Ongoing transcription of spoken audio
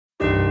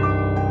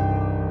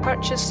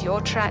Purchase your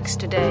tracks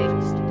today.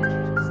 If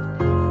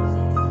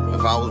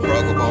I was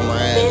broke up on my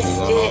ass,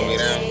 you gon' hold me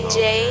down?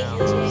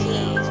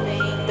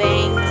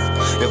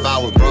 If I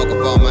was broke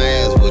up on my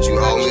ass, would you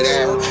hold me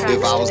down?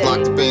 If I was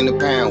locked up in the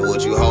pound,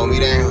 would you hold me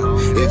down?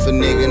 If a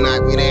nigga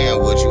knocked me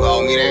down, would you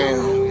hold me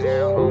down?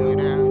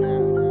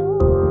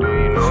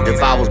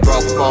 If I was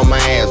broke up on my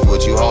ass,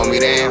 would you hold me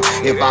down?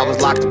 If I was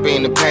locked up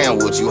in the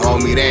pound, would you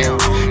hold me down?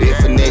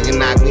 If a nigga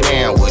knocked me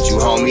down, would you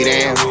hold me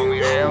down?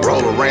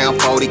 Roll around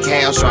 40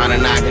 cows trying to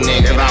knock a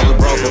nigga. If I was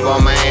broke up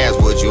on my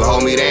ass, would you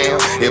hold me down?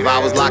 If I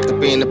was locked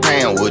up in the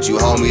pound, would you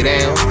hold me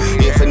down?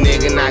 If a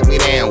nigga knocked me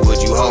down,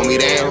 would you hold me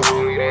down?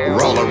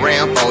 Roll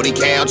around 40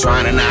 cal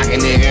trying to knock a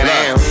nigga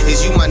down.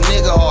 Is you my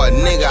nigga or a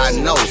nigga I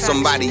know?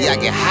 Somebody I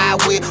get high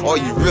with, or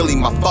you really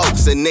my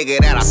folks? A nigga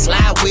that I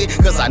slide with,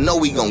 cause I know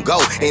we gon' go.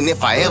 And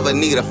if I ever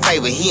need a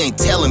favor, he ain't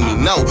telling me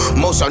no.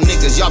 Most y'all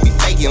niggas, y'all be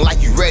faking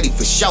like you ready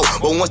for show.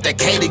 But once that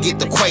cater get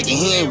the quaking,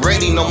 he ain't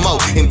ready no more.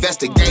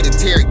 Investigated,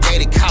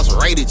 interrogated, cops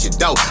raided your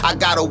dough. I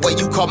got a way,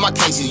 you call my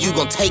cases, you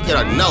gon' take it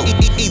or no.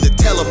 Either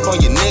tell up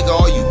on your nigga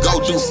or you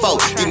go do folk.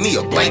 Give me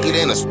a blanket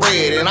and a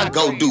spread and I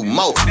go do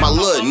mo. My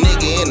little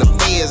nigga in the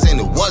feds and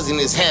it wasn't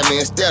his hammer.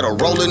 Instead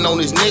of rolling on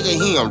his nigga,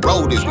 he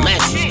unrolled his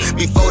mattress.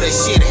 Before that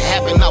shit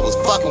happened, I was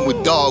fucking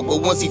with dog.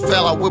 But once he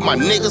fell out with my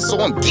nigga, so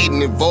I'm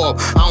getting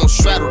involved. I don't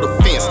straddle the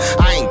fence,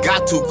 I ain't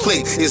got to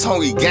click. It's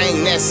hungry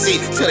gang, that's it,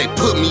 till they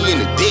put me in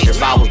the ditch.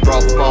 If I was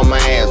broke up on my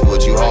ass,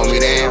 would you hold me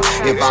down?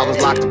 If I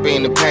was locked up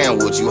in the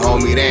pound, would you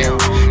hold me down?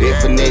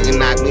 If a nigga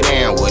knocked me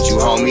down, would you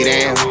hold me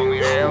down?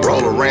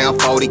 Roll around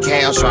 40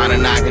 cows trying to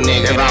knock a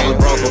nigga down. If I was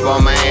broke up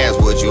on my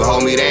ass, would you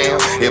hold me down?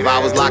 If I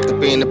was locked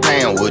up in the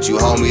pound, would you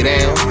hold me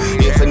down?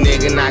 If a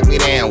nigga knocked me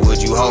down,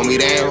 would you hold me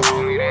down?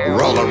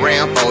 Roll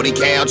around 40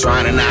 cal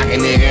trying to knock a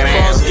nigga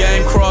down. Cross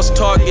game, cross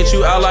talk, get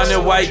you outlined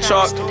in white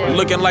chalk.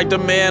 Looking like the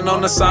man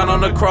on the sign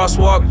on the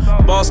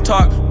crosswalk. Boss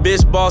talk,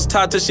 bitch boss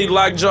tied till she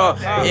lockjaw.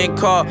 In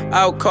car,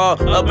 out car,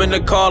 up in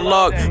the car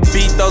log.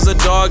 Beathoes a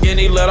dog and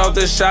he let off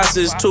the shots.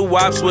 It's two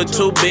wops with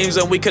two beams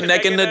and we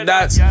connecting the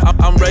dots.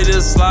 I'm ready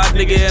to slide,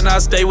 nigga, and I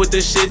stay with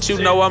this shit. You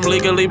know I'm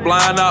legally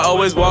blind, I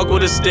always walk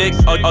with a stick.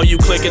 Oh, you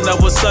clicking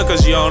up with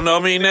suckers, you don't know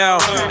me now.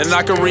 And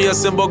I can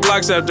reassemble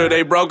Glocks after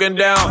they broken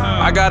down.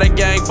 I got a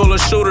gang full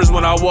of shooters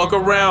when I walk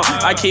around.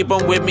 I keep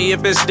them with me,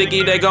 if it's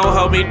sticky, they gon'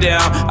 hold me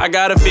down. I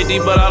got a 50,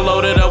 but I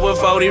loaded up with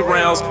 40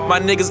 rounds. My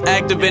niggas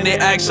active and they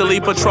actually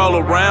patrol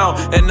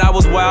around. And I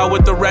was wild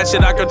with the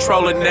ratchet, I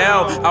control it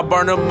now. I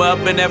burn them up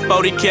and that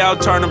 40 cal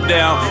turn them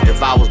down.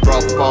 If I was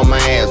broke up on my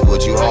ass,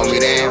 would you hold me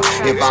down?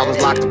 If I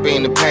was locked up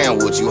in the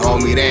pound, would you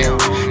hold me down?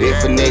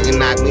 If a nigga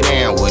knocked me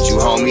down, would you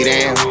hold me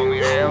down?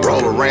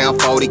 Roll around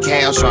 40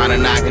 cows trying to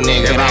knock a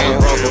nigga down. If I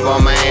was broke up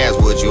on my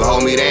ass, would you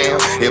hold me down?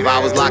 If I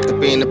was locked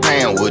up in the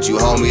pound, would you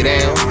hold me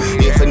down?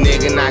 If a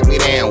nigga knocked me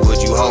down,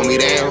 would you hold me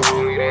down?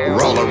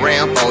 Roll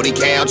around 40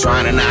 cal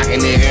trying to knock a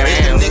nigga down.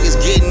 If the niggas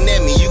getting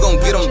at me, you gon'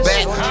 get them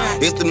back.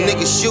 If them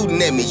niggas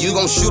shooting at me, you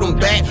gon' shoot them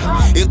back.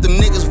 If them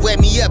niggas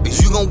wet me up,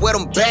 is you gon' wet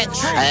them back?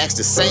 I ask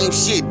the same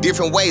shit,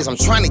 different ways, I'm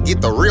trying to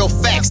get the real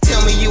facts.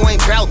 Tell me you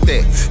ain't bout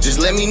that, just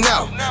let me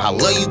know. I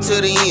love you to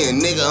the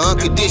end, nigga,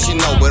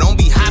 unconditional. But don't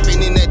be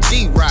hopping in that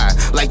G-ride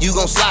like you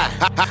gon' slide.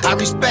 I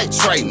respect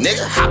Trey,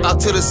 nigga, hop out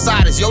to the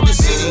side. It's your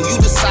decision, you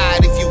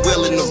decide if you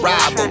willing to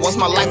ride. But once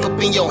my life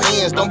up in your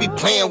hands, don't be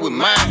playing with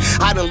mine.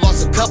 I done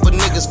lost a couple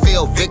niggas,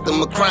 fell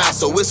victim of crime.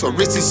 So it's a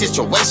risky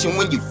situation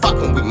when you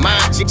fucking with mine.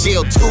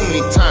 Jail too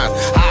many times,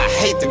 I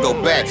hate to go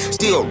back.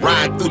 Still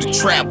riding through the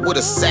trap with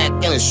a sack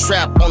and a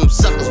strap on them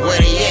suckers where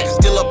they at.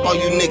 Still up on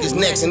you niggas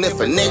next, and if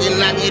a nigga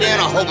knock me down,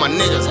 I hope my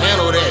niggas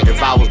handle that.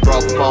 If I was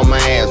broke up on my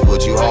ass,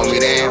 would you hold me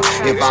down?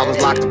 If I was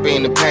locked up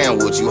in the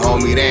pound, would you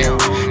hold me down?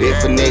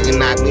 If a nigga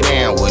knocked me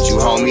down, would you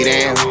hold me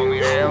down?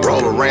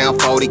 Roll around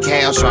 40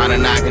 cows trying to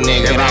knock a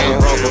nigga down. If I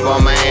was broke up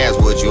on my ass,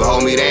 would you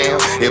hold me down?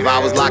 If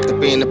I was locked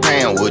up in the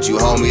pound, would you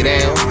hold me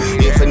down?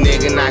 If a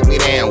nigga knocked me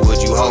down,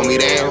 would you hold me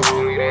down?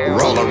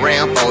 Roll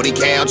around 40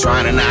 cal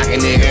trying to knock a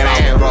nigga down.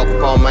 If I was broke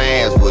up on my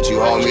ass, would you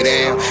hold me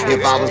down?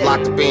 If I was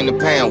locked up in the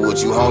pound, would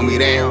you hold me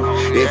down?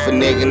 If a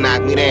nigga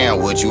knocked me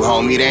down, would you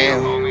hold me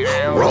down?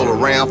 Roll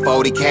around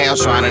 40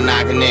 cows trying to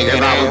knock a nigga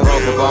down. If I was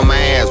broke up on my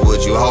ass,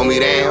 would you hold me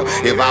down?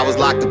 If I was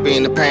locked up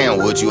in the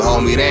pound, would you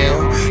hold me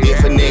down?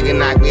 If a nigga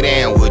knocked me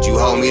down, would you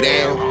hold me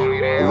down?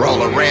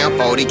 Roll around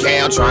 40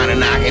 cal trying to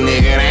knock a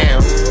nigga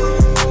down.